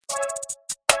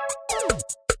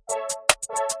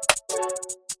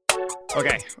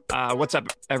Okay, what's up,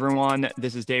 everyone?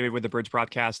 This is David with the Bridge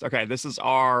Broadcast. Okay, this is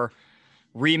our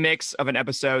remix of an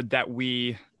episode that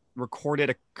we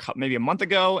recorded maybe a month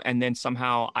ago, and then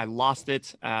somehow I lost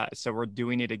it. So we're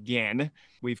doing it again.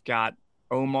 We've got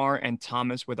Omar and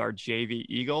Thomas with our JV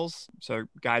Eagles. So,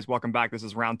 guys, welcome back. This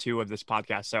is round 2 of this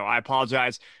podcast. So I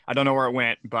apologize. I don't know where it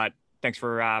went, but thanks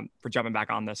for jumping back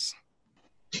on this.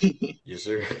 Yes,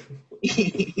 sir.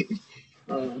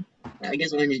 I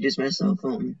guess I'll introduce myself.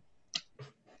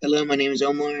 Hello, my name is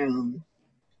Omar.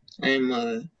 I'm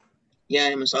a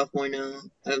sophomore now.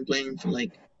 I've been playing for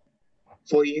like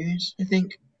 4 years, I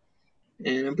think,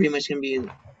 and I'm pretty much gonna be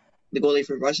the goalie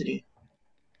for varsity.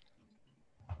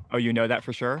 Oh, you know that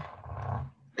for sure?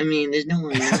 I mean, there's no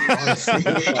one else.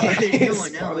 Solidified. No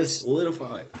one else.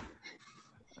 Solidified.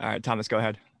 All right, Thomas, go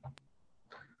ahead.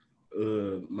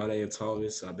 My name is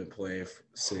Thomas. I've been playing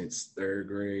since 3rd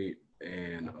grade,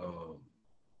 and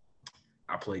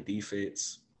I play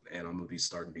defense, and I'm gonna be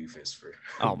starting defense for.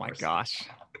 Oh my gosh!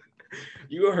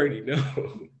 You already know.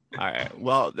 All right.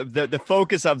 Well, the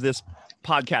focus of this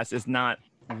podcast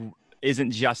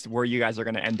isn't just where you guys are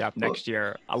going to end up next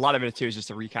year. A lot of it too is just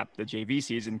to recap the JV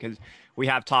season, because we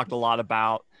have talked a lot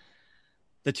about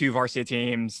the 2 varsity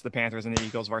teams, the Panthers and the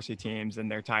Eagles varsity teams,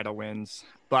 and their title wins.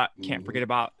 But can't forget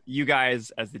about you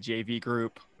guys as the JV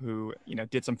group who,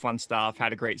 did some fun stuff,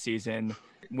 had a great season,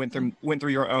 went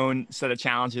through your own set of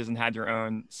challenges and had your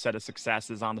own set of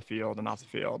successes on the field and off the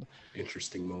field.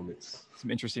 Interesting moments. Some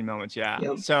interesting moments, yeah.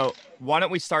 Yep. So why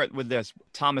don't we start with this?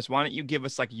 Thomas, why don't you give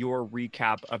us your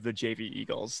recap of the JV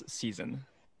Eagles season?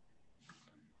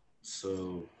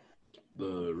 So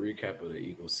the recap of the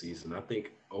Eagles season, I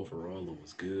think overall it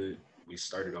was good. We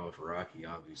started off rocky,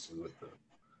 obviously, with the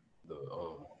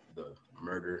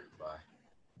murder by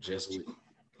Jesuit,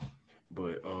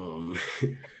 but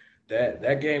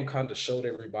that game kind of showed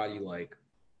everybody,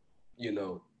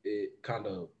 it kind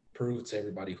of proved to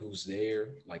everybody who's there,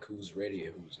 who's ready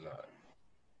and who's not.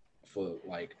 For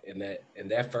in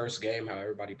that first game, how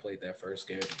everybody played that first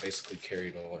game basically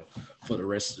carried on for the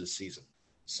rest of the season.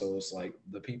 So it's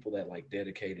the people that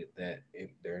dedicated that in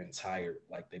their entire,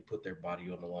 they put their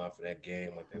body on the line for that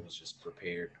game, they was just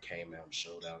prepared, came out and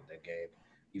showed out that game,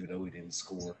 even though we didn't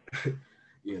score.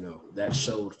 That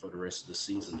showed for the rest of the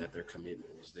season that their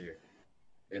commitment was there.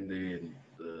 And then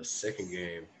the second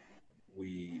game,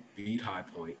 we beat High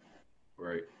Point,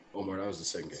 right? Omar, that was the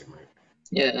second game, right?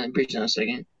 Yeah, I'm pretty sure that's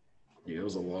second. Yeah, it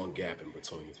was a long gap in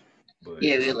between. But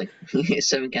Yeah, we had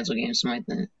 7 canceled games, something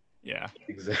like that. Yeah,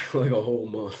 exactly, a whole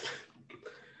month.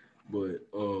 But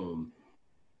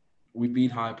we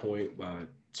beat High Point by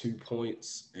 2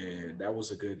 points, and that was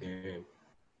a good game.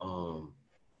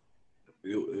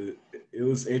 It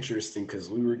was interesting because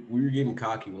we were getting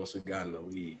cocky once we got in the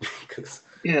lead, because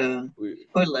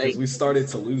we started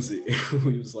to lose it.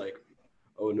 We was like,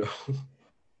 oh no.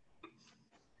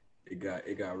 It got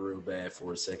real bad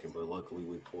for a second, but luckily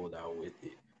we pulled out with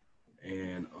it.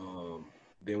 And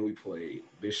then we played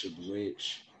Bishop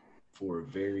Lynch for a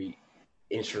very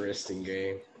interesting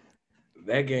game.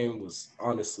 That game was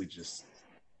honestly just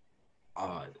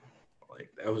odd.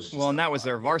 That was just and that was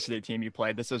their varsity team you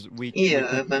played. This is still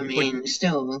embarrassing.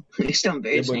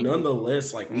 Yeah, but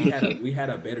nonetheless, we had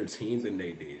a better team than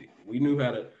they did. We knew how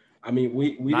to. I mean,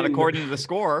 we not according to the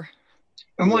score.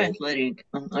 We're more athletic.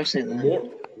 I'll say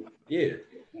that.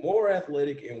 More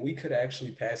athletic, and we could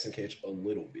actually pass and catch a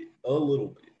little bit.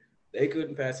 They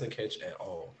couldn't pass and catch at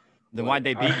all. Then why'd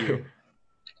they beat you?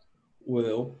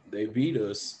 Well, they beat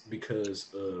us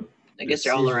because I guess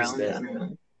they're all around. I don't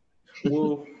know.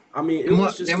 Well, I mean, it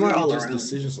was just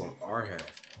decisions on our half.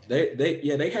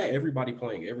 They had everybody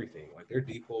playing everything. Their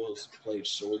D-poles played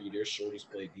shorty, their shorties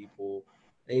played D-pole.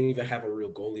 They didn't even have a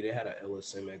real goalie. They had an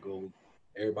LSM at goalie.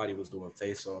 Everybody was doing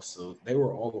face-offs, so they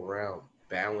were all around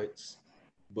balanced,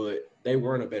 but they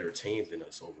weren't a better team than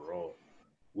us overall.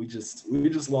 We just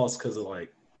lost because of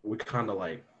we kind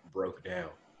of broke down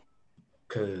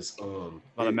because a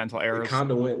lot of mental errors. It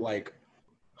kind of went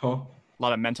A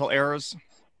lot of mental errors.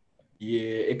 Yeah,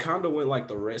 it kind of went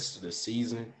the rest of the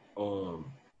season.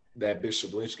 That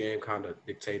Bishop Lynch game kind of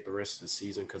dictated the rest of the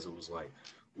season because it was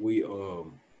we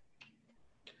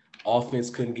offense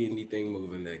couldn't get anything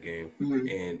moving that game,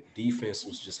 and defense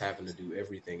was just having to do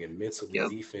everything, and mentally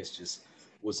defense just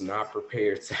was not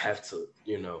prepared to have to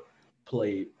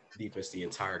play defense the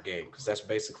entire game, because that's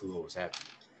basically what was happening.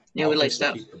 Yeah, we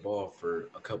stopped. Keep the ball for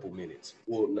a couple minutes.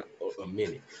 Well, not a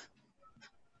minute,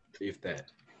 if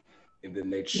that. And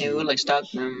then they we would stop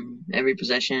them every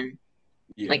possession.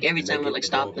 Yeah, every time we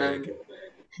stop them,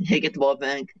 they get the ball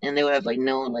back, and they would have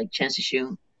no chance to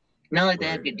shoot. Not they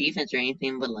have good defense or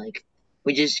anything, but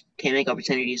we just can't make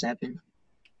opportunities happen.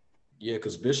 Yeah,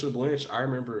 because Bishop Lynch, I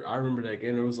remember that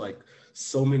game. There was like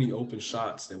so many open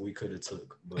shots that we could have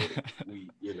took, but we,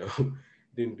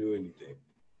 didn't do anything.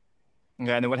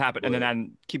 Okay, and then what happened? And But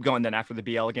then keep going. Then after the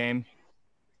BL game.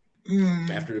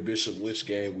 after the Bishop Lynch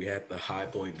game, we had the High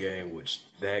Point game, which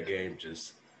that game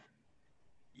just,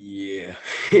 yeah.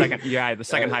 The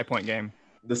second High Point game.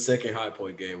 The second High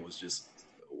Point game was just,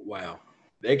 wow.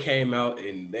 They came out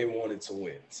and they wanted to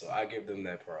win, so I give them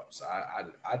that props.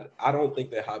 I don't think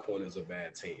that High Point is a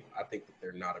bad team. I think that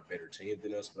they're not a better team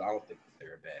than us, but I don't think that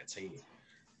they're a bad team.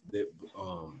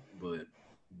 But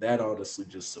that honestly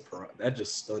just surprised. That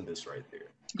just stunned us right there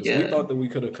because we thought that we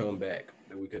could have come back,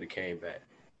 that we could have came back,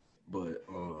 but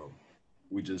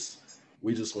we just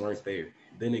weren't there.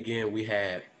 Then again, we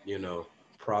had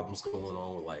problems going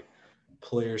on with like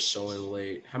players showing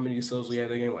late. How many subs we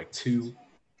had that game? Like 2.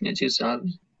 Yeah, 2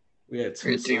 subs. We had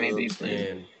 2 3 maybe.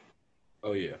 and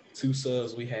 2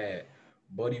 subs. We had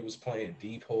Buddy was playing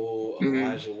deep hole.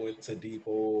 Elijah went to deep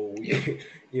hole.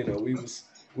 We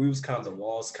was kind of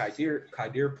lost.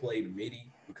 Kydir played midi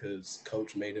because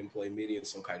coach made him play midi, and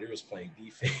so Kydir was playing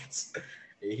defense,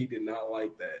 and he did not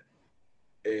like that.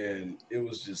 And it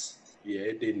was just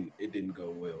it didn't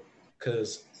go well.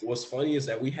 Because what's funny is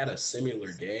that we had a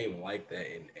similar game like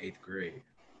that in 8th grade.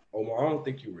 Omar, I don't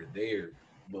think you were there.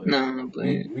 But no, but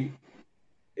we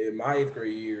in my 8th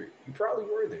grade year, you probably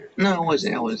were there. No, I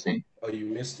wasn't. Oh, you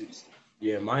missed it.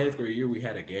 Yeah, in my 8th grade year, we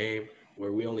had a game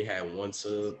where we only had 1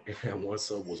 sub, and that 1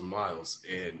 sub was Miles,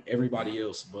 and everybody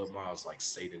else but Miles like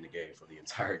stayed in the game for the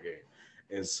entire game.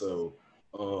 And so,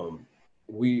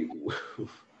 we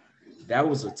that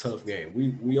was a tough game.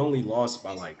 We only lost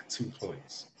by like 2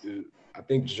 points. I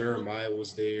think Jeremiah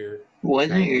was there. Was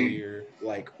there?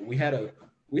 Like we had a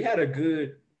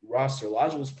good roster.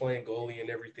 Elijah was playing goalie and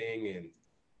everything, and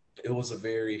it was a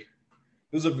very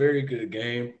good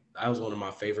game. That was one of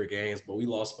my favorite games, but we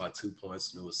lost by 2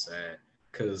 points, and it was sad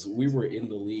because we were in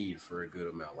the lead for a good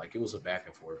amount. Like it was a back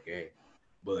and forth game,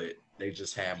 but they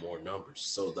just had more numbers.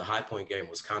 So the High Point game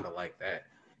was kind of like that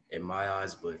in my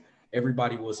eyes, but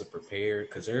everybody wasn't prepared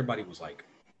because everybody was like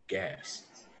gassed.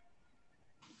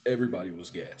 Everybody was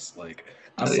gassed. Like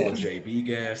I saw JB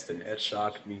gassed, and that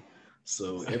shocked me.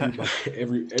 So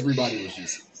everybody was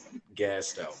just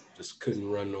gassed out, just couldn't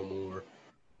run no more.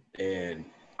 And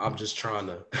I'm just trying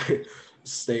to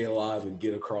stay alive and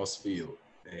get across field.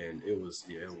 And it was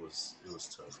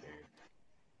tough, man.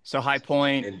 So High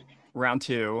Point and round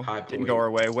 2 didn't go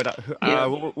our way.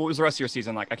 What was the rest of your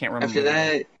season like? I can't remember.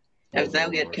 After that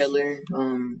we had Kettler.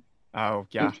 Oh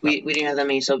yeah. We didn't have that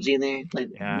many subs either.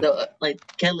 Like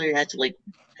Kettler had to like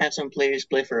have some players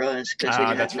play for us because we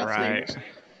didn't have enough players.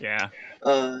 Yeah.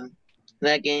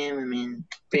 That game, I mean,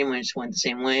 pretty much went the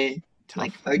same way. Tough.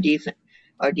 Like our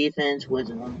defense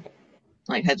was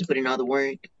like had to put in all the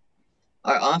work.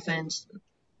 Our offense,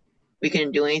 we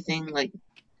couldn't do anything. Like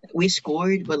we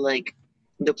scored, but like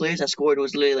the players that scored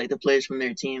was literally like the players from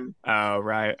their team. Oh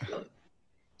right.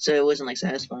 So it wasn't like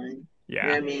satisfying. Yeah. You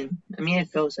know what I mean, it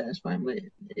felt satisfying, but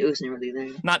it wasn't really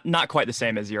there. Not quite the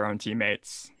same as your own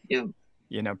teammates. Yeah.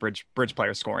 Bridge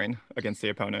players scoring against the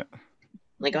opponent.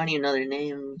 Like I don't even know their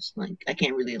names. Like I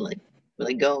can't really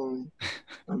go.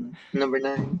 Number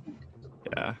 9.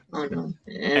 Yeah. I don't know.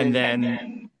 And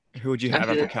then who would you have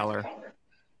after Keller?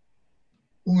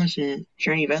 Who was it?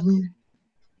 Trinity Valley?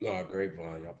 No,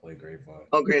 Grapevine. Y'all play Grapevine.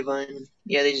 Oh, Grapevine.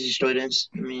 Yeah, they just destroyed us.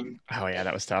 I mean. Oh yeah,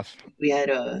 that was tough. We had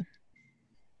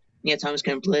Thomas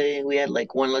couldn't play. We had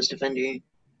like 1 less defender,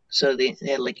 so they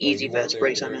had like easy fast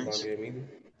breaks on us.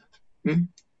 You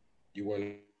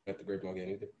weren't at the Grapevine game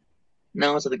either.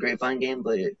 No, I was at the Grapevine game,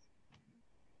 but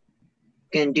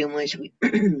couldn't do much.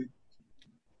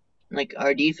 Like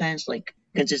our defense, like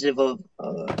consisted of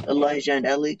Elijah and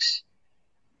Alex.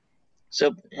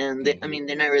 So they're not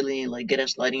really like good at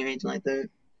sliding or anything like that.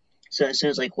 So as soon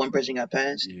as like one person got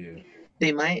past,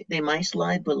 they might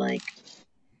slide, but like,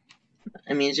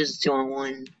 I mean, it's just a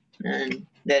 2-on-1, and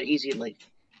that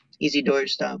easy door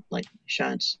stop like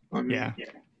shots on me. Yeah.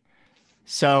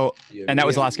 So, and that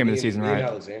was the last game of the season, right? Me and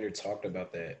Alexander talked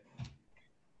about that.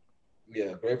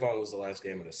 Yeah, Grapevine was the last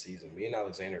game of the season. Me and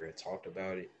Alexander had talked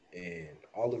about it, and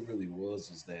all it really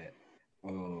was that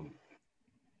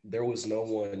there was no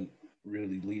one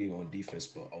really leading on defense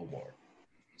but Omar.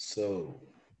 So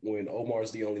when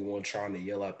Omar's the only one trying to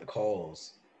yell out the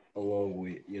calls, along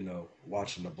with,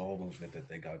 watching the ball movement that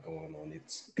they got going on,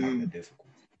 it's kind of difficult.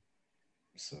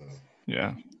 So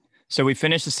yeah. So we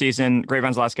finished the season,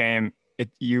 Grapevine's last game.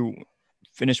 You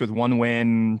finished with 1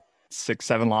 win,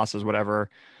 6-7 losses, whatever.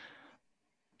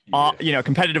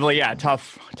 Competitively, yeah,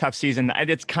 tough season.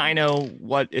 It's kind of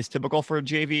what is typical for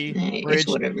JV It's Bridge.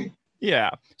 whatever.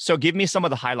 Yeah. So give me some of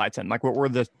the highlights and like what were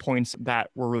the points that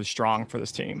were really strong for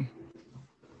this team?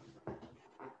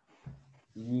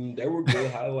 There were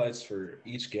good highlights for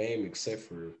each game except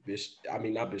for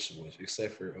not Bishop Lynch,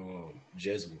 except for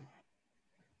Jesuit.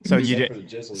 So Except you for the did.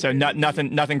 Jesuit So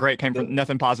game, nothing great came from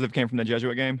nothing positive came from the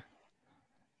Jesuit game.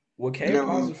 What came No.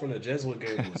 positive from the Jesuit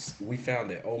game was we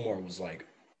found that Omar was like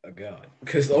a god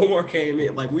because Omar came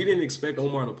in like we didn't expect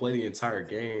Omar to play the entire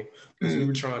game because we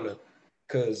were trying to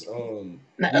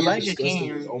Elijah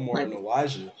came with Omar like, and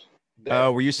Elijah.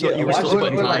 Were you still were still Elijah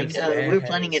splitting we're time? like we were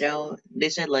planning it out. They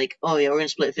said like, oh yeah, we're gonna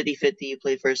split 50-50. You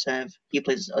play first half, he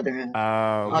plays the other half.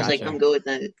 Oh, I was like, I'm good with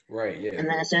that. Right, yeah. And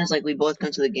then as soon as like we both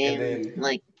come to the game, then,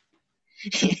 like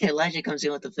Elijah comes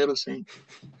in with the fiddle string.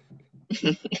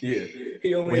 Yeah, he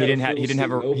didn't have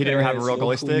a real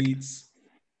goalie stick.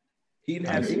 He didn't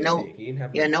have anything. No, He didn't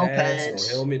have no pads, pads,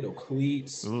 no helmet, no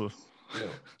cleats. Ooh.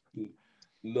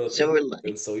 No, nothing. So we're like,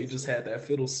 and so he just had that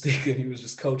fiddle stick, and he was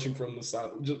just coaching from the side,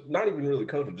 just not even really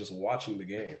coaching, just watching the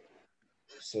game.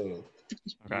 So,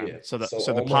 okay. Yeah. So the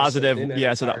Omar positive,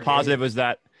 so the positive game. was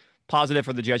that positive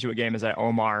for the Jesuit game is that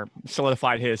Omar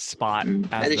solidified his spot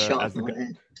as the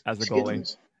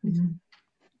goalie. Mm-hmm.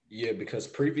 Yeah, because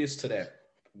previous to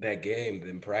that game,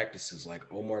 in practices, like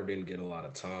Omar didn't get a lot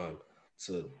of time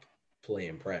to play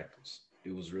in practice.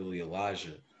 It was really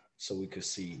Elijah, so we could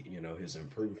see, his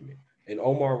improvement. And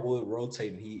Omar would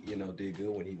rotate, and he, did good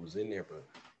when he was in there, but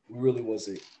we really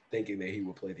wasn't thinking that he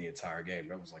would play the entire game.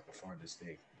 That was like the farthest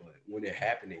thing. But when it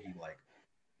happened,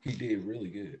 he did really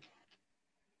good.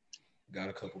 Got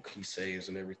a couple key saves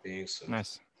and everything. So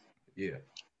nice. Yeah.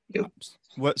 Yep.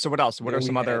 What else? What are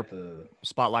some other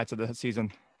spotlights of the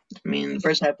season? I mean, the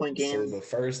first high point game. So the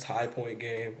first high point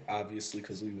game, obviously,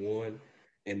 because we won.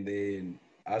 And then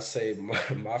I say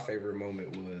my favorite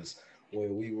moment was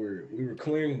when we were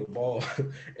clearing the ball,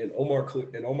 and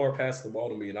Omar passed the ball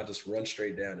to me, and I just run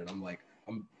straight down, and I'm like,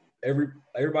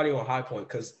 everybody on High Point,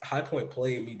 because High Point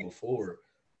played me before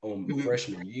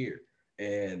freshman year,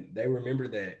 and they remember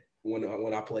that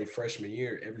when I played freshman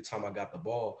year, every time I got the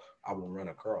ball, I would run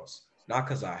across, not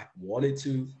because I wanted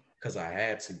to, because I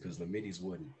had to, because the middies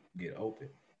wouldn't get open.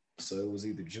 So it was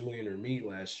either Julian or me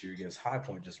last year against High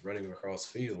Point, just running across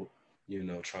field,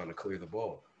 trying to clear the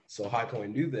ball. So High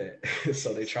Point knew that,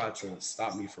 so they tried to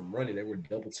stop me from running. They were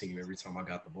double team every time I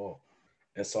got the ball.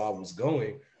 And so I was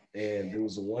going, and there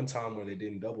was one time where they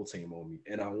didn't double team on me.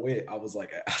 And I was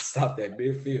like, I stopped at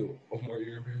midfield. Omar,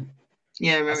 you remember?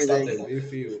 Yeah, I remember that. I stopped at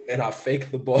midfield, and I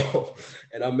faked the ball,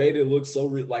 and I made it look so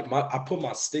real. Like I put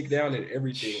my stick down and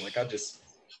everything. Like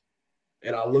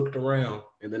and I looked around,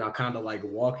 and then I kind of like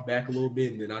walked back a little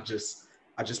bit, and then I just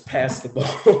passed the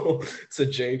ball to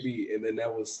JB, and then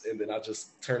I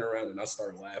just turned around and I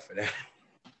started laughing at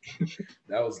him.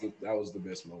 That was the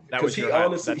best moment. Because he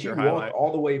walked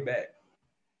all the way back.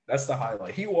 That's the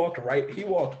highlight. He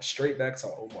walked straight back to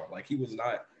Omar. Like he was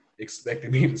not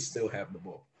expecting me to still have the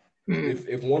ball.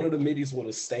 If one of the middies would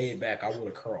have stayed back, I would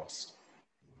have crossed.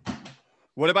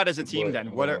 What about as a team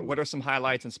then? What are some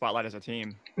highlights and spotlight as a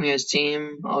team? As a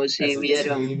team, obviously we had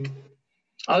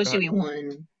obviously we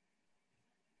won.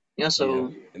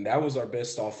 And that was our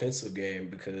best offensive game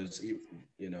because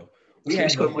we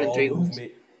had scored more than 3 goals,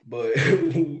 but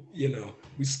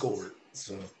we scored.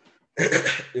 So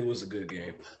it was a good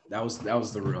game. That was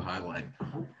the real highlight.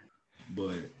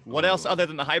 But what else other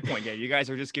than the High Point game? You guys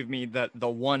are just giving me the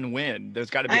one win.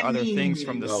 There's got to be other things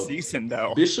from the season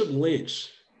though. Bishop Lynch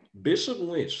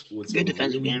was good a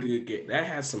defensive really game. Good game. That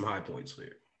had some high points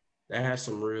there. That has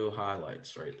some real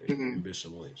highlights right there in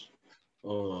Bishop Lynch.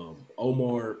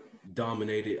 Omar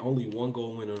dominated. Only one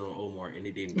goal went in on Omar, and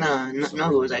it didn't. No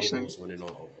goals actually. No goals went in on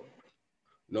Omar.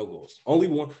 No goals. Only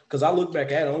one. Because I look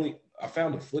back at it, I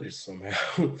found the footage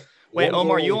somehow. Wait,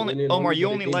 Omar, you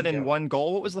only let in one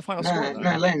goal. What was the final score? No,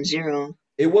 I let in 0.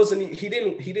 It wasn't. He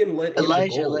didn't let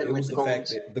Elijah in the goal. let in It was the the goals. fact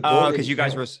that the goal. Because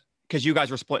you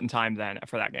guys were splitting time then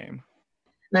for that game.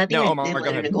 No, I think Omar, didn't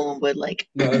let in a goal, but like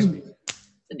no, that's me.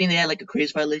 I think they had like a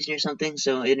crease violation or something,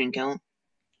 so it didn't count.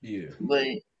 Yeah. But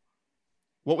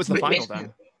what was the final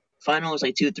then? Final was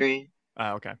like 2-3.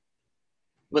 Oh, okay.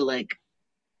 But like,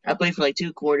 I played for like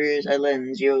 2 quarters. I let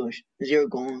in 0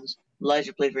 goals.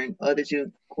 Elijah played for other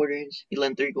 2 quarters. He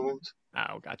let in 3 goals.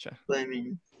 Oh, gotcha. But I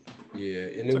mean, yeah,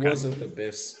 and it wasn't the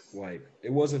best. Like,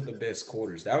 it wasn't the best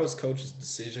quarters. That was coach's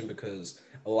decision because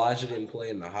Elijah didn't play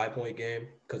in the High Point game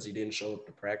because he didn't show up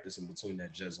to practice in between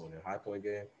that Jesuit and High Point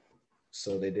game.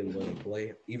 So they didn't let him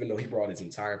play, even though he brought his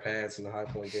entire pads in the High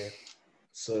Point game.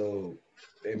 So,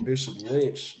 and Bishop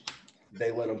Lynch,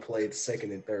 they let them play the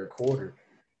second and third quarter,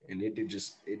 and it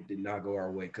did not go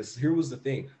our way. Because here was the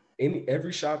thing: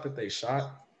 every shot that they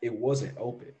shot, it wasn't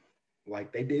open.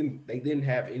 Like they didn't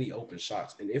have any open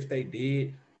shots, and if they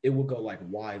did, it would go like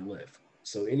wide left.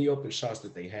 So any open shots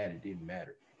that they had, it didn't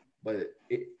matter. But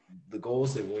the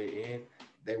goals that went in,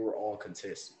 they were all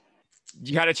contested.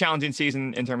 You had a challenging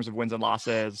season in terms of wins and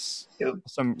losses. Yep.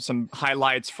 Some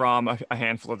highlights from a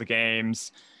handful of the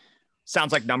games.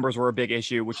 Sounds like numbers were a big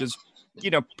issue, which is,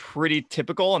 pretty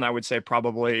typical, and I would say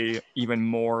probably even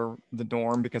more the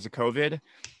norm because of COVID.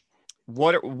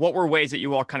 What were ways that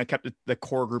you all kind of kept the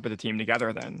core group of the team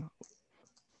together then?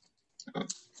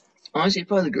 Honestly,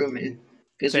 probably the group, man.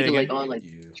 Because we could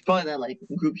it's probably that like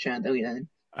group chat that we had.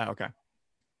 Okay.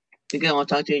 We could all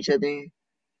talk to each other.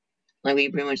 Like we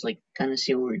pretty much like kind of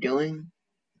see what we're doing.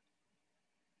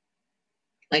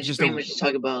 Like just pretty much just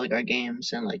talk about like our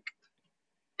games and like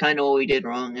kind of what we did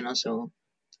wrong and also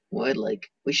what like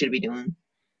we should be doing.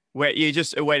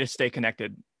 Just a way to stay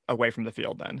connected away from the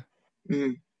field then.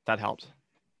 Mm-hmm. That helped.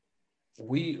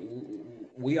 We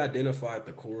identified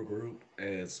the core group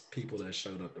as people that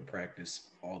showed up to practice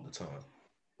all the time,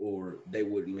 or they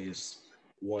would miss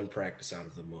one practice out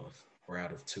of the month or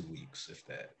out of 2 weeks, if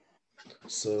that.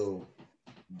 So,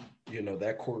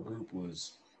 that core group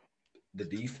was the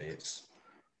defense,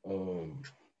 and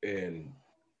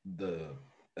the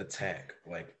attack,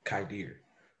 like Kaidir.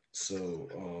 So,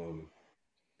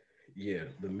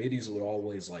 the middies would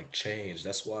always like change.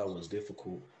 That's why it was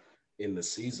difficult in the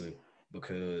season,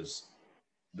 because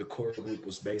the core group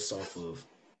was based off of,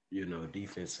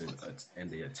 defense and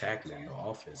the attack and the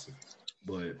offensive.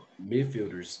 But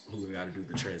midfielders who got to do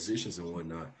the transitions and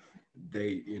whatnot,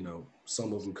 they,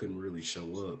 some of them couldn't really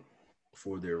show up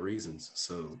for their reasons.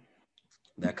 So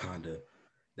that kind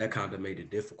of made it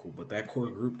difficult. But that core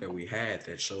group that we had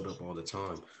that showed up all the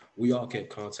time, we all kept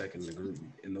contacting the group.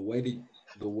 And the way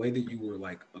that you were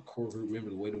like a core group member,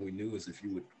 the way that we knew is if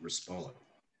you would respond.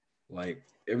 Like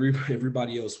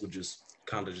everybody else would just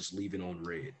kind of just leave it on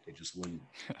red. They just wouldn't,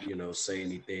 say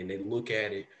anything. They look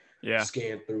at it,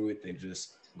 scan through it, they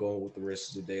just go on with the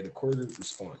rest of the day. The core group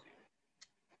responded.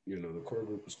 The core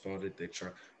group responded.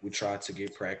 We tried to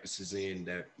get practices in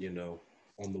that,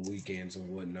 on the weekends and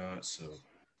whatnot. So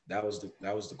that was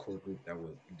the core group that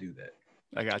would do that.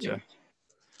 I gotcha.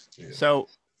 Yeah. So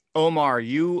Omar,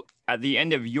 you at the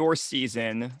end of your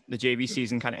season, the JV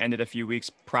season kind of ended a few weeks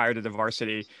prior to the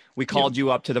varsity. We called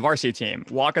you up to the varsity team.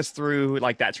 Walk us through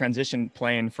like that transition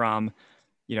playing from,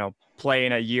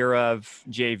 playing a year of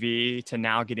JV to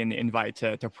now getting the invite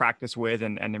to practice with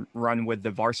and run with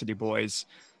the varsity boys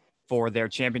for their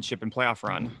championship and playoff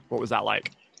run. What was that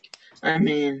like? I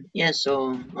mean,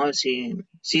 so obviously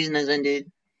season has ended.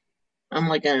 I'm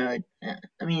like, I'm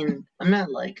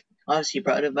not like obviously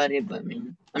proud about it, but I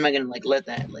mean, I'm not gonna like let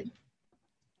that like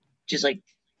just like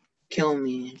kill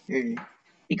me, or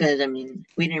because I mean,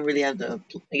 we didn't really have the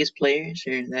players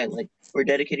or that like were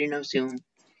dedicated enough to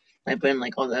like put in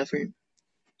like all the effort.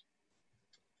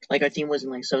 Like our team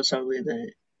wasn't like so solid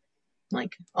that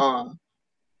like I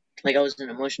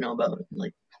wasn't emotional about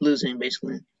like losing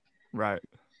basically. Right.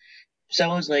 So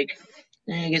I was like,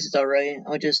 I guess it's all right.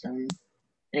 I guess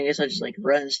I'll just like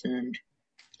rest and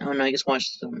I don't know, I guess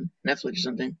watch some Netflix or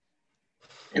something.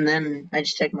 And then I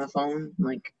just checked my phone.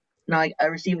 Like, no, I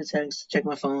received a text, check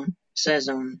my phone. It says,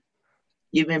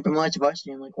 you've been promoted to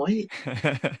varsity. I'm like, what?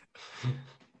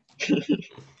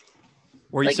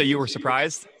 Were you, so you were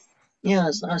surprised? Yeah, I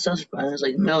was so surprised. It was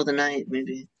like middle of the night,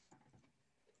 maybe.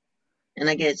 And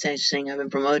I get a text saying I've been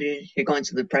promoted. You're going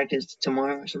to the practice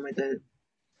tomorrow or something like that.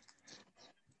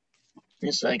 And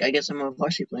it's like, I guess I'm a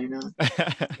varsity player now.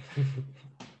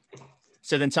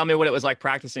 So then tell me what it was like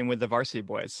practicing with the varsity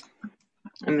boys.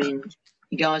 I mean,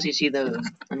 you can honestly see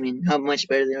how much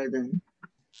better they are than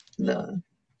the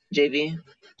JV.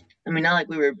 I mean, not like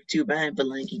we were too bad, but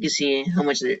like you can see how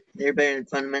much they're better in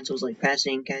fundamentals like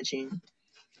passing, catching,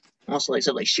 also like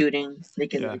stuff like shooting. They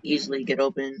can like, easily get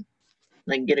open,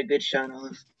 like get a good shot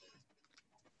off.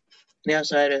 They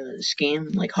also had a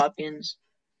scheme like Hopkins.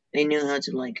 They knew how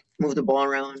to like move the ball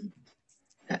around,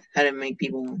 how to make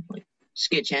people like just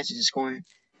get chances to score.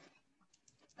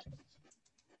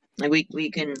 Like we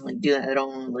couldn't like do that at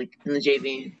all. Like in the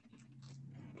JV,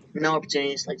 no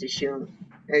opportunities like to shoot,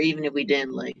 or even if we did,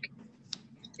 like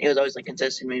it was always like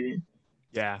contested maybe.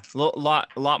 Yeah, a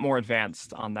lot more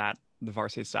advanced on the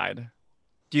varsity side.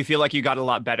 Do you feel like you got a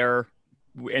lot better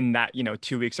in that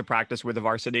 2 weeks of practice with the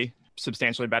varsity?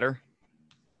 Substantially better?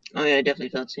 Oh yeah, I definitely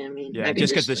felt so. I mean,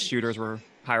 just because the shooters were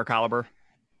higher caliber.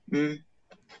 Mm-hmm.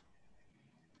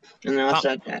 And then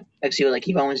also I see what like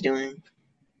Kevon was doing.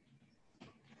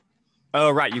 Oh,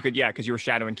 right. You could, yeah, because you were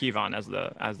shadowing Kevon as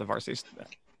the varsity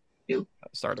Yep.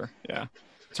 starter. Yeah.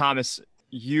 Thomas,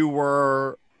 you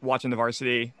were watching the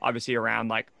varsity, obviously around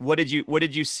like what did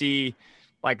you see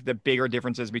like the bigger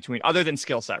differences between other than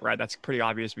skill set, right? That's pretty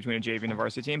obvious between a JV and a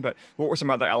varsity team, but what were some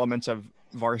other elements of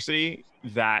varsity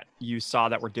that you saw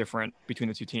that were different between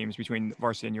the two teams, between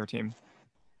varsity and your team?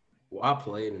 Well, I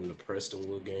played in the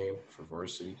Prestonwood game for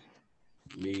varsity.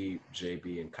 Me,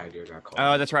 JB, and Kyder got called Oh,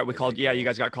 up that's right. We in called, that yeah, you game.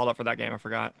 guys got called up for that game. I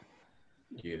forgot.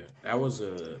 Yeah, that was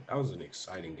an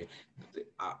exciting game.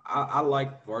 I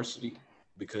like varsity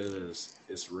because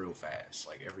it's real fast.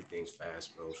 Like everything's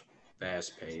fast motion,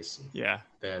 fast pace, and Yeah.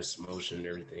 fast motion and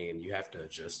everything, and you have to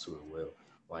adjust to it well.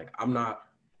 Like I'm not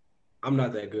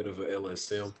that good of an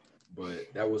LSM,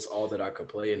 but that was all that I could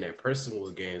play in that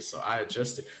Prestonwood game. So I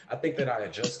adjusted. I think that I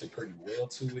adjusted pretty well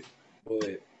to it,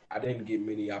 but I didn't get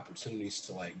many opportunities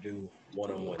to like do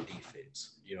one-on-one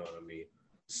defense. You know what I mean?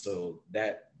 So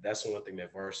that's one thing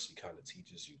that varsity kind of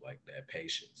teaches you, like that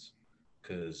patience,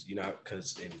 because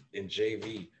in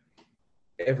JV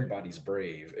everybody's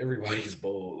brave, everybody's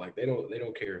bold. Like they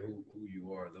don't care who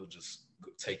you are. They'll just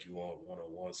take you on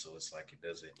one. So it's like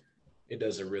it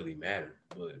doesn't really matter.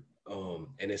 But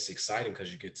and it's exciting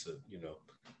because you get to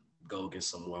go against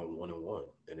someone one-on-one,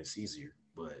 and it's easier.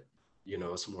 But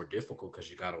it's more difficult because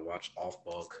you got to watch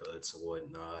off-ball cuts and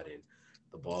whatnot, and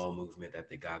the ball movement that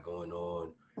they got going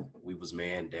on. We was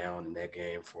man down in that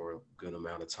game for a good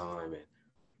amount of time,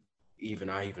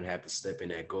 and I even had to step in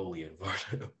that goalie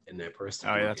in that person.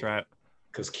 Oh, yeah, that's right.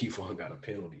 Because Keithon got a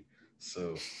penalty.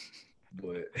 So,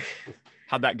 but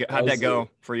How'd that go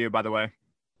for you, by the way?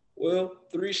 Well,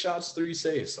 3 shots, 3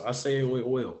 saves. So I say it went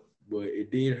well, but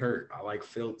it did hurt. I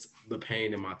felt the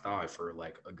pain in my thigh for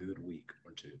like a good week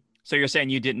or two. So you're saying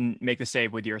you didn't make the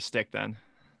save with your stick then?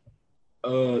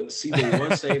 See, the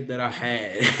one save that I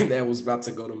had that was about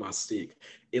to go to my stick,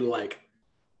 it like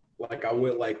I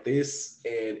went like this,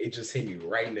 and it just hit me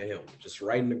right in the helmet, just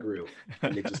right in the grill,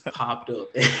 and it just popped up,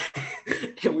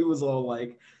 and we was all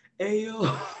like, "Hey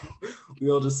yo!"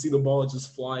 We all just see the ball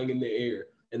just flying in the air,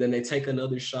 and then they take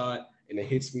another shot, and it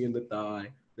hits me in the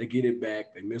thigh. They get it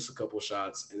back, they miss a couple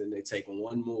shots, and then they take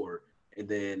one more, and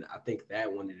then I think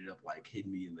that one ended up like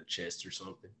hitting me in the chest or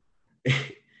something.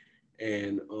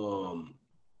 And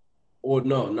or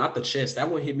no, not the chest. That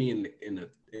one hit me in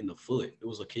the foot. It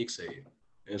was a kick save,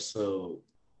 and so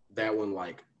that one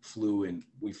like flew, and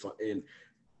and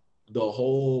the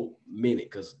whole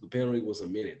minute, because the penalty was a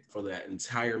minute. For that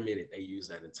entire minute, they used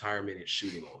that entire minute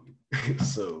shooting on me.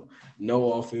 So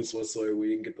no offense whatsoever. We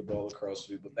didn't get the ball across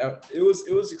the field, but it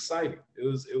was exciting. It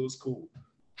was cool.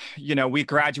 We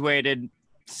graduated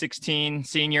 16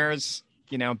 seniors.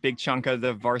 Big chunk of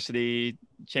the varsity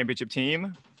championship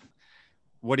team.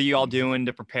 What are you all doing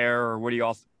to prepare, or what do you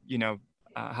all,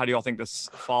 how do you all think this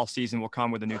fall season will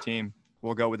come with a new team?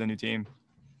 We'll go with a new team.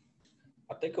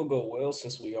 I think it'll go well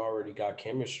since we already got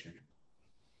chemistry,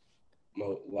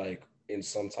 like in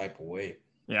some type of way.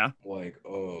 Yeah. Like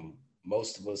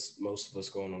most of us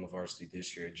going on the varsity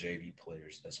this year are JV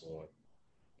players. That's one,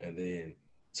 and then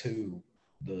 2,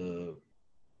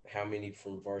 how many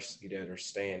from varsity that are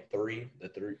staying? 3, the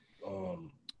 3.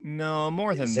 No,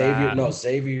 more than Xavier. that. No,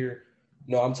 Xavier.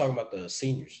 No, I'm talking about the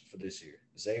seniors for this year.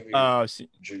 Xavier,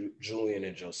 Julian,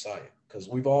 and Josiah. Because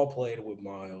we've all played with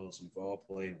Miles. We've all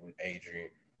played with Adrian.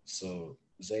 So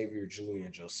Xavier,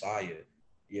 Julian, Josiah,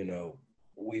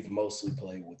 we've mostly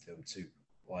played with them too.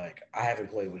 Like, I haven't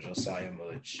played with Josiah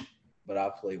much, but I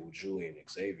played with Julian and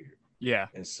Xavier. Yeah.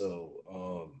 And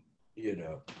so,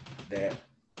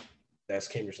 that's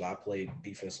chemistry. I played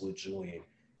defense with Julian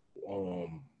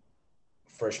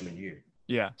freshman year.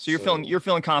 Yeah. So you're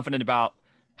feeling confident about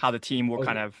how the team will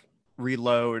kind of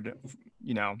reload,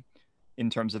 in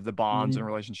terms of the bonds and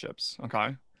relationships.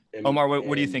 Okay. Omar,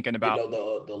 what are you thinking about?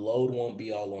 The load won't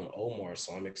be all on Omar,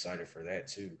 so I'm excited for that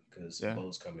too, because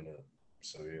Bo's coming up.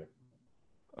 So yeah.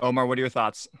 Omar, what are your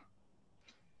thoughts?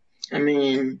 I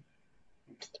mean,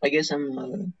 I guess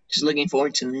I'm just looking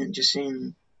forward to it. Just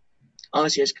seeing,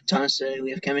 obviously, as Thomas said,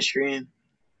 we have chemistry.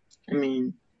 I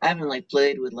mean, I haven't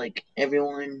played with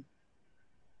everyone,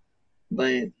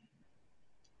 but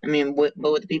I mean, with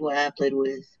the people I have played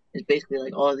with, it's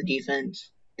basically all the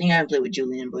defense. I think I haven't played with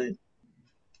Julian, but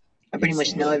I pretty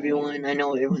much know everyone. I know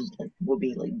what everyone's will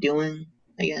be doing,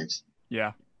 I guess.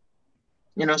 Yeah.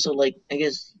 And also, I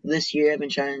guess this year I've been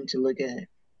trying to look at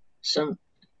some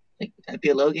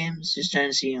IPLO games, just trying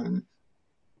to see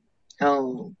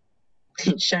how,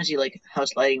 just trying to see how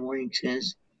sliding works,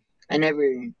 because I didn't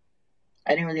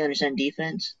really understand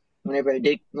defense whenever I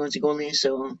did go into goalie.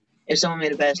 So if someone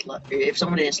made a bad slide, or if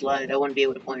someone didn't slide, I wouldn't be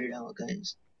able to point it out,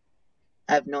 because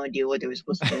I have no idea what they were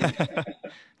supposed to do.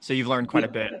 So you've learned quite a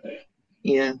bit.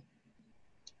 Yeah.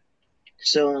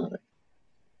 So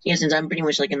yeah, since I'm pretty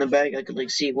much like in the back, I could like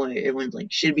see what everyone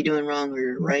like should be doing wrong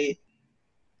or right.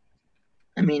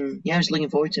 I mean, yeah, I'm just looking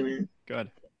forward to it. Good.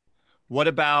 What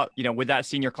about, with that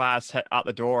senior class out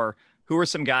the door, who are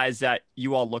some guys that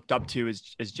you all looked up to as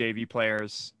JV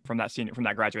players from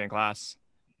that graduating class?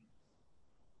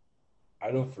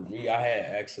 I know for me, I had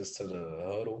access to the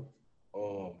huddle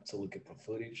to look at the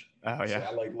footage. Oh So yeah.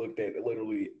 I like looked at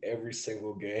literally every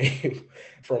single game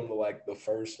from the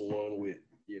first one with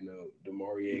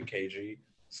Demari and KG.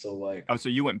 So like Oh, so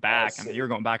you went I'd back. I mean, say you were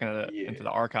going back yeah, into the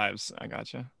archives. I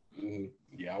gotcha.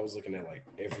 yeah, I was looking at like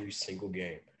every single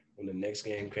game. When the next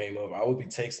game came up, I would be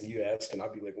texting you asking.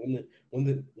 I'd be like, when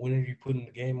are you putting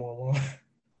the game online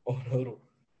on huddle?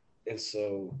 And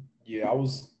so yeah,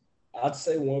 I'd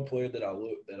say one player that I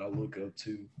look up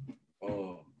to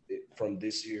from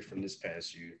this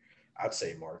past year, I'd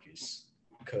say Marcus,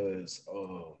 because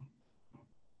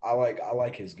I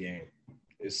like his game.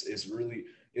 It's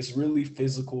really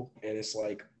physical, and it's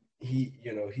like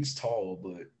he's tall,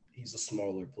 but he's a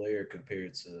smaller player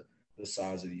compared to the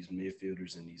size of these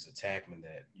midfielders and these attackmen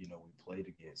that we played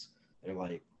against. They're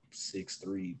like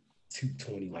 6'3",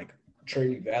 220. Like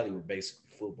Trinity Valley were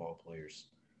basically football players,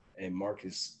 and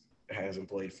Marcus hasn't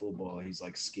played football. He's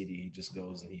like skinny. He just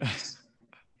goes and he just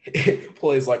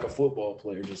plays like a football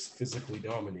player, just physically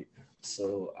dominant.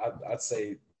 So I'd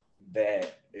say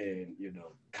that, and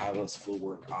Kylan's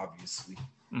footwork, obviously.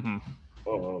 Mm-hmm.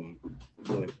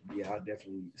 But yeah, I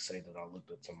definitely say that I looked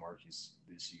up to Marcus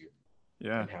this year.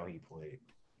 Yeah. And how he played.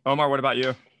 Omar, what about you?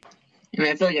 I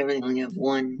mean, I feel like I really only have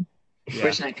one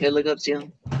person I could look up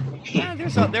to. Yeah,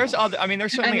 there's other. I mean,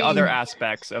 there's certainly other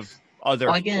aspects of other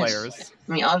players.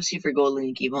 I mean, obviously for Goldie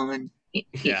and Kevon,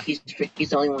 he's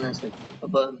the only one that's like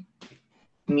above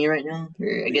me right now,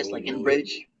 or I guess like in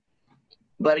bridge.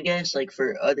 But I guess like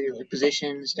for other like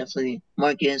positions, definitely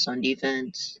Marcus on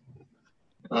defense.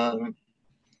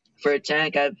 For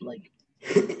attack, I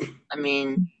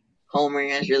mean, Homer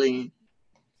has really.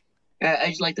 I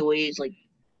just like the way he's like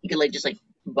he could like just like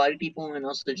body people and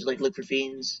also just like look for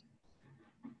fiends.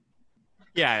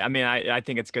 Yeah, I mean, I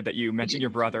think it's good that you mentioned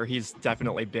your brother. He's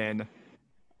definitely been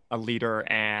a leader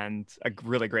and a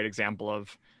really great example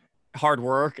of hard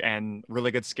work and really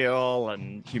good skill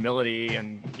and humility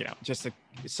and just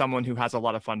someone who has a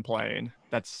lot of fun playing.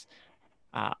 That's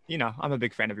I'm a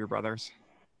big fan of your brothers.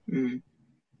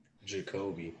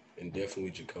 Jacoby, and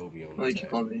definitely Jacoby on the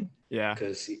Jacoby. Yeah,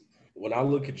 because when I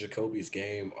look at Jacoby's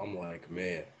game, I'm like,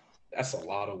 man, that's a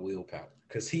lot of willpower.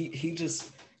 Because he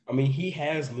just, I mean, he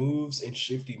has moves and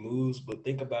shifty moves, but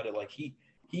think about it, like he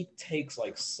takes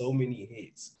like so many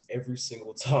hits every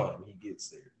single time he gets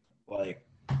there. Like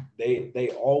they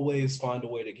always find a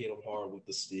way to get him hard with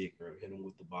the stick or hit him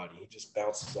with the body. He just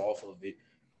bounces off of it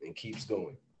and keeps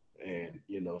going and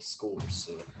scores.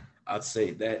 So I'd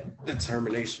say that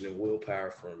determination and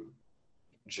willpower from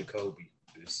Jacoby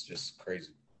is just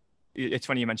crazy. It's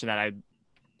funny you mentioned that.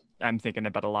 I'm thinking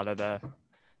about a lot of the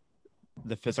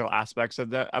physical aspects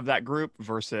of that group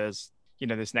versus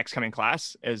this next coming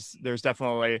class. There's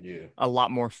definitely a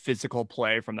lot more physical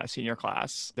play from that senior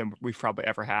class than we've probably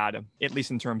ever had, at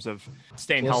least in terms of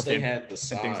staying healthy. They had the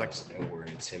size and things like that were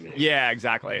intimidating. Yeah,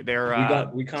 exactly.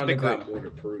 We kind of got more to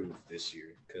prove this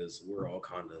year because we're all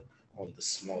kind of on the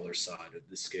smaller side of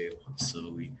the scale, so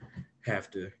we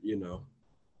have to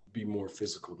be more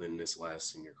physical than this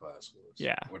last senior class was,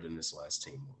 or than this last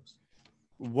team was.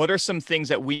 What are some things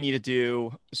that we need to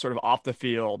do sort of off the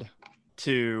field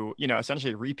to,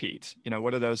 essentially repeat?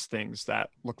 What are those things that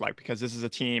look like? Because this is the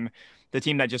team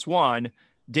that just won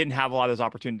didn't have a lot of those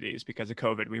opportunities because of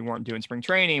COVID. We weren't doing spring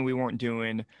training. We weren't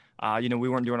doing, we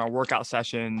weren't doing our workout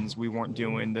sessions. We weren't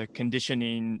doing the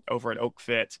conditioning over at Oak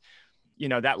Fit.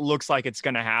 That looks like it's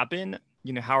going to happen.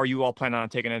 How are you all planning on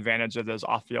taking advantage of those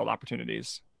off-field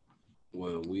opportunities?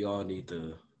 Well, we all need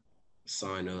to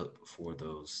sign up for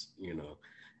those,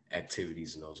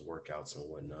 activities and those workouts and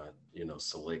whatnot.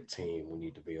 Select team. We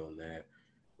need to be on that.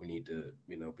 We need to,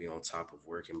 be on top of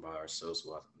working by ourselves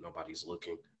while nobody's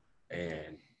looking.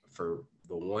 And for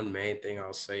the one main thing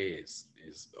I'll say is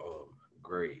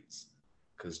grades,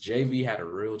 because JV had a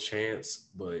real chance,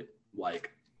 but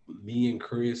like me and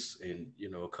Chris and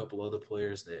a couple other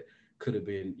players that could have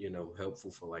been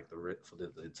helpful for like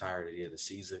the entirety of the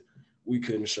season, we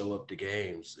couldn't show up to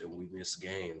games and we missed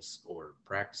games or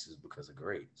practices because of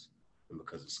grades and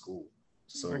because of school.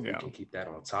 So we can keep that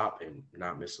on top and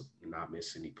not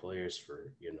miss any players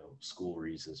for school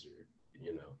reasons or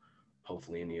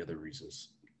hopefully any other reasons,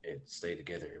 and stay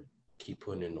together and keep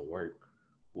putting in the work,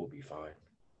 we'll be fine.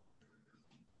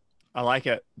 I like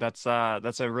it. That's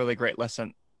a really great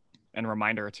lesson and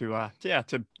reminder to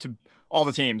all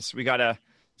the teams. We got to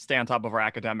stay on top of our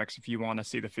academics if you want to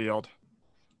see the field.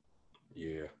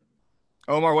 Yeah.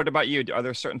 Omar, what about you? Are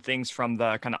there certain things from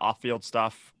the kind of off-field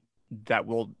stuff that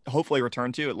we'll hopefully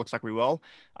return to? It looks like we will,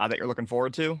 that you're looking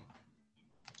forward to?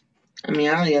 I mean,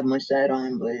 I don't really have much to add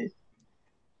on, but I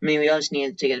mean, we always need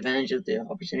to take advantage of the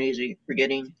opportunities we're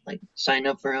getting, like sign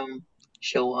up for them,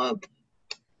 show up.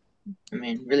 I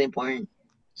mean, really important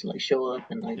to like show up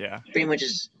and like Yeah. pretty much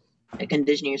just like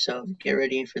condition yourself, get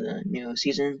ready for the new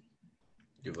season.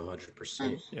 Give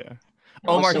 100%. Yeah.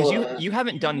 Omar, because Also, you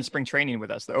haven't done spring training with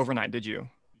us, the overnight, did you?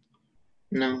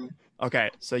 no.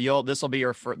 Okay, so this will be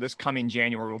this coming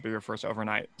January will be your first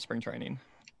overnight spring training.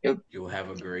 You'll have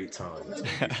a great time. It's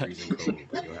gonna be freezing cold,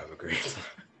 but you'll have a great time.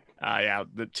 Yeah,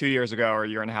 the 2 years ago or a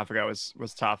year and a half ago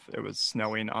was tough. It was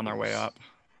snowing on our way up.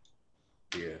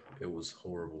 Yeah, it was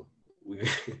horrible.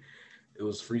 It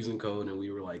was freezing cold, and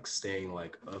we were like staying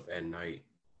like up at night,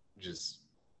 just.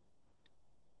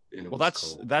 And Well,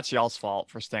 was cold. that's y'all's fault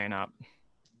for staying up,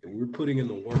 And we were putting in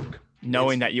the work,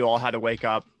 knowing that you all had to wake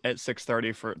up at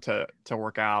 6:30 to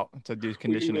work out, to do We didn't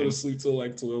conditioning. go to sleep till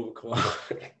like 12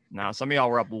 o'clock. No, some of y'all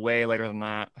were up way later than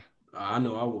that. I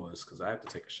know I was, because I have to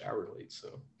take a shower late.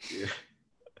 So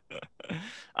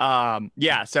yeah.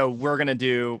 Yeah, so we're gonna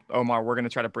do, Omar, we're gonna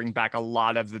try to bring back a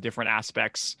lot of the different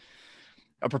aspects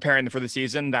of preparing for the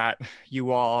season that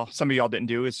some of y'all didn't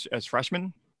do as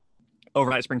freshmen.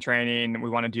 Overnight spring training. We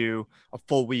want to do a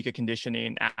full week of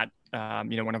conditioning at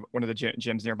one of the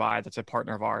gyms nearby that's a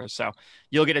partner of ours. So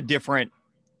you'll get a different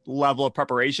level of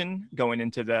preparation going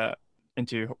into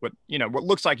what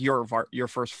looks like your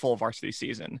first full varsity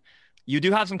season. You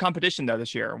do have some competition though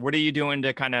this year. What are you doing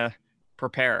to kind of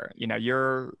prepare?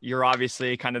 You're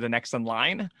obviously kind of the next in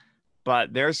line,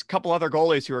 but there's a couple other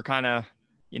goalies who are kind of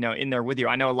in there with you.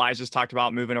 I know Elijah's talked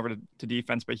about moving over to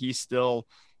defense, but he's still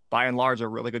by and large a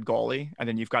really good goalie. And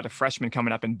then you've got a freshman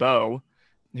coming up in Bo,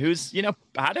 who's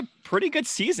had a pretty good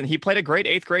season. He played a great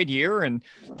 8th grade year and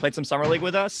played some summer league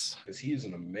with us. Because he's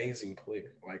an amazing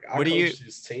player. Like I coached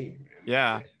his team. Man.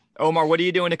 Yeah. Omar, what are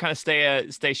you doing to kind of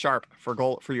stay sharp for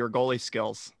your goalie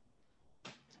skills?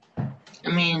 I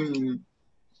mean,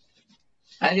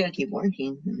 I gotta keep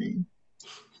working. I mean,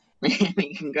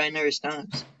 you can grind never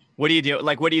stops. What do you do?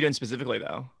 Like, what are you doing specifically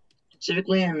though?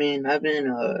 Specifically, I mean, I've been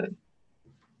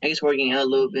I guess working out a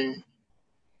little bit.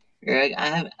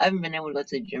 I haven't been able to go to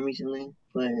the gym recently,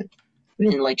 but I've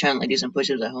been like trying to like do some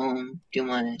push-ups at home, do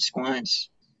my squats,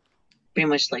 pretty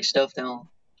much like stuff that'll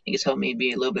I guess help me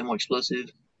be a little bit more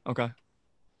explosive. Okay.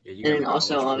 Yeah, you got And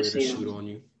also obviously, shoot on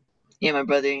you. Yeah, my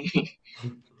brother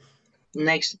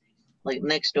next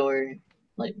door,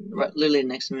 like literally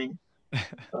next to me.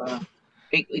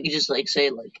 We could just like say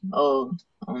like, oh,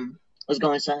 let's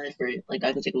go inside for it. Like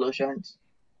I could take a little shots,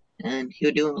 and he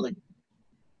would do it like,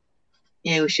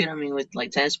 yeah, he would shoot on me with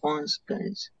like tennis balls,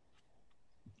 because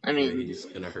I mean, Yeah, he's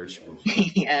gonna hurt you.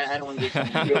 yeah, I don't want to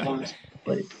get some real balls,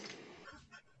 but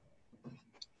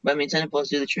I mean, tennis balls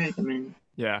do the trick. I mean,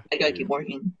 yeah, I gotta keep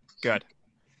working. Good.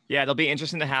 Yeah, it'll be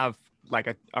interesting to have like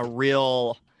a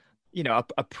real,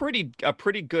 a pretty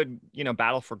good,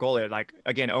 battle for goalie. Like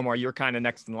again, Omar, you're kind of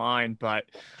next in line, but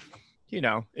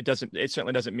it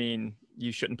certainly doesn't mean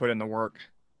you shouldn't put in the work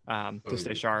to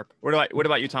stay sharp. What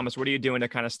about you, Thomas? What are you doing to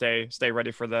kind of stay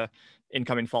ready for the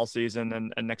incoming fall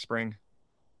season and next spring?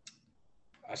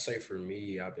 I say for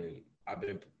me, I've been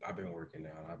working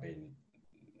out. I've been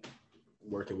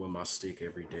working with my stick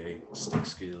every day, stick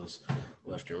skills,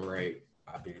 left and right.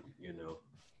 I've been,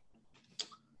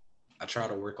 I try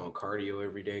to work on cardio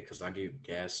every day because I get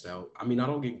gassed out. I mean, I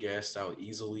don't get gassed out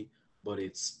easily, but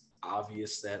it's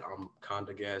obvious that I'm kind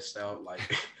of gassed out. Like,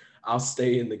 I'll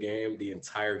stay in the game the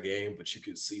entire game, but you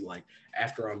can see, like,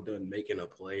 after I'm done making a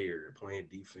play or playing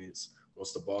defense,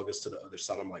 once the ball gets to the other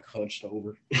side, I'm like hunched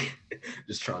over,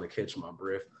 just trying to catch my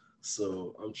breath.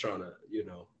 So I'm trying to,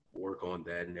 work on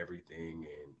that and everything.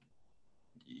 And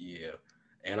yeah,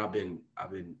 and I've been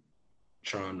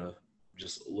trying to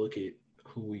just look at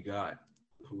who we got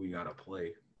to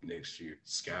play next year,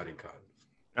 scouting kind of.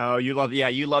 Oh, you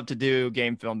love to do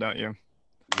game film, don't you?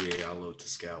 Yeah, I love to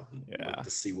scout. Yeah, to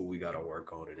see what we got to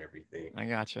work on and everything. I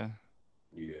gotcha.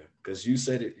 Yeah, because you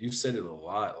said it a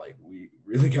lot. Like, we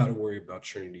really got to worry about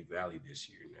Trinity Valley this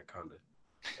year, and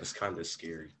that's kind of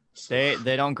scary. So.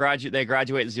 They don't graduate. They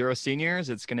graduate 0 seniors.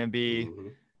 It's going to be,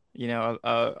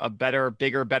 a better,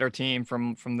 bigger, better team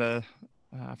from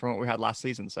what we had last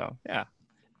season. So yeah.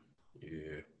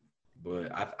 Yeah,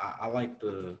 but I like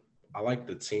the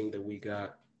team that we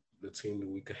got, the team that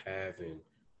we could have, and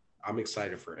I'm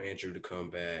excited for Andrew to come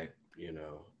back.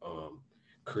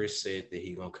 Chris said that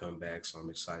he gonna come back, so I'm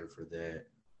excited for that.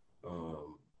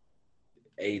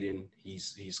 Aiden,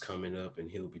 he's coming up, and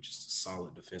he'll be just a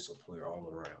solid defensive player all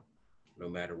around, no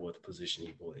matter what position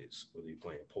he plays. Whether he's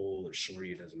playing pole or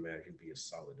shorty, it doesn't matter. He'll be a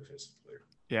solid defensive player.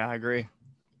 Yeah, I agree.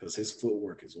 Because his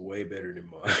footwork is way better than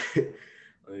mine.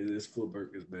 His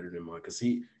footwork is better than mine because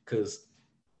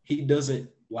he doesn't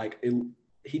like it.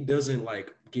 He doesn't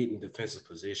like get in defensive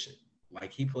position.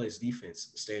 Like he plays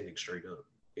defense standing straight up,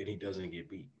 and he doesn't get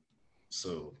beat.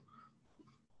 So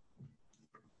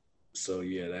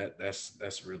yeah,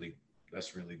 that's really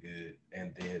good.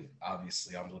 And then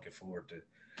obviously I'm looking forward to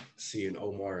seeing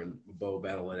Omar and Bo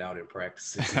battle it out in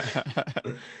practices.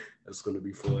 That's gonna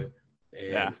be fun.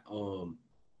 And yeah.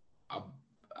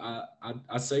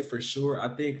 I say for sure, I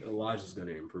think Elijah's going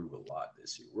to improve a lot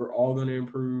this year. We're all going to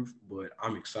improve, but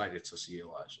I'm excited to see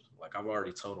Elijah. Like I've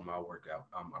already told him I'll work out.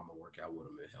 I'm going to work out with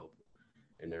him and help him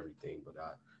and everything, but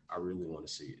I really want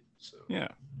to see it. So yeah,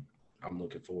 I'm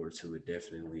looking forward to it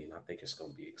definitely, and I think it's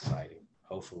going to be exciting.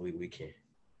 Hopefully we can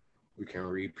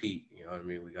repeat. You know what I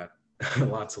mean? We got a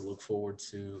lot to look forward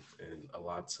to and a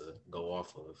lot to go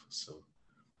off of. So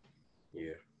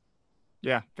yeah.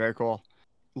 Yeah, very cool.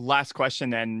 Last question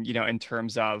then, in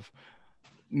terms of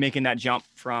making that jump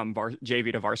from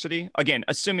JV to varsity, again,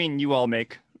 assuming you all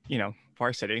make,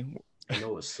 varsity. I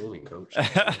know, assuming, coach.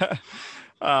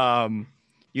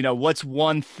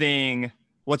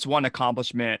 What's one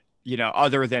accomplishment,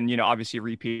 other than, obviously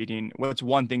repeating, what's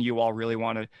one thing you all really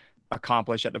want to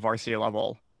accomplish at the varsity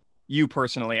level, you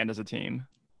personally and as a team?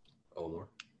 Omar.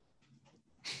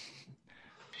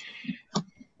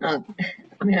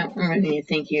 I mean, I don't really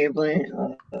think here, but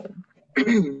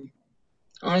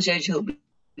honestly, I just hope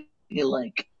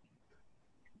you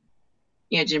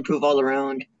just improve all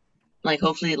around. Like,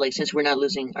 hopefully, since we're not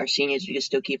losing our seniors, we can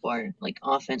still keep our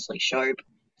offense sharp.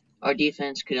 Our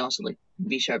defense could also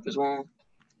be sharp as well.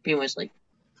 Pretty much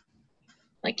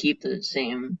keep the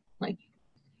same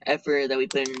effort that we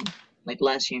put in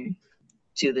last year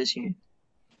to this year.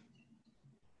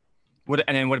 What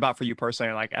about for you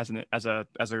personally, as an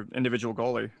individual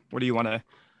goalie? What do you want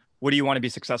to be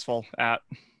successful at?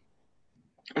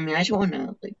 I mean, I just want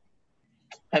to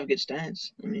have good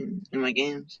stats. I mean, in my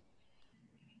games.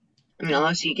 I mean,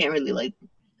 honestly, you can't really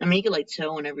you can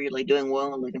tell whenever you're doing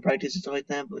well, in practice and stuff like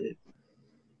that. But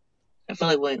I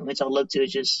feel what it's all up to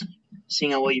is just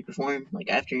seeing how well you perform,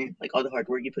 after all the hard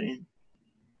work you put in.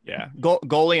 Yeah,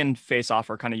 goalie and face-off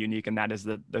are kind of unique, and that is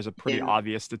there's a pretty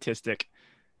obvious statistic,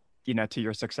 to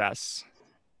your success.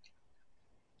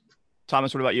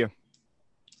 Thomas, what about you?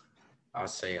 I'll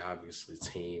say obviously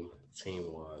team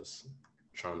was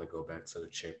trying to go back to the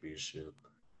championship,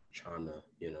 trying to,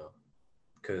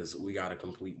 because we got a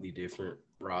completely different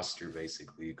roster,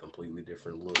 basically a completely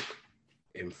different look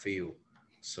and feel.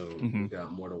 So we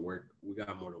got more to work. We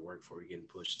got more to work for. We're getting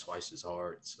pushed twice as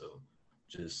hard. So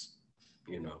just,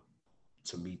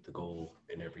 to meet the goal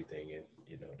and everything and,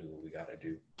 do what we got to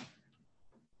do.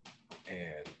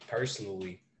 And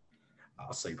personally,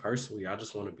 I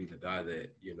just want to be the guy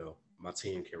that, my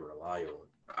team can rely on.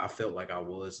 I felt like I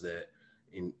was that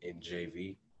in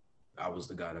JV. I was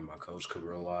the guy that my coach could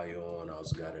rely on. I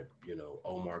was the guy that,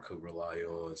 Omar could rely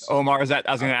on. So Omar, I was going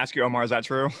to ask you, Omar, is that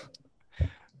true?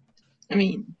 I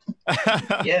mean,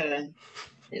 yeah.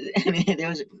 I mean, there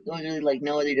was really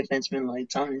no other defenseman like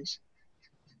Thomas.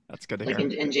 That's good to hear.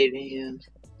 In JV, yeah.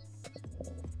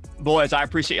 Boys, I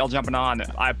appreciate y'all jumping on.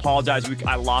 I apologize.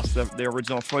 I lost the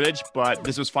original footage, but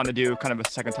this was fun to do kind of a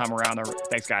second time around.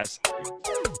 Thanks, guys.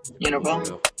 Yeah, no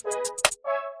problem.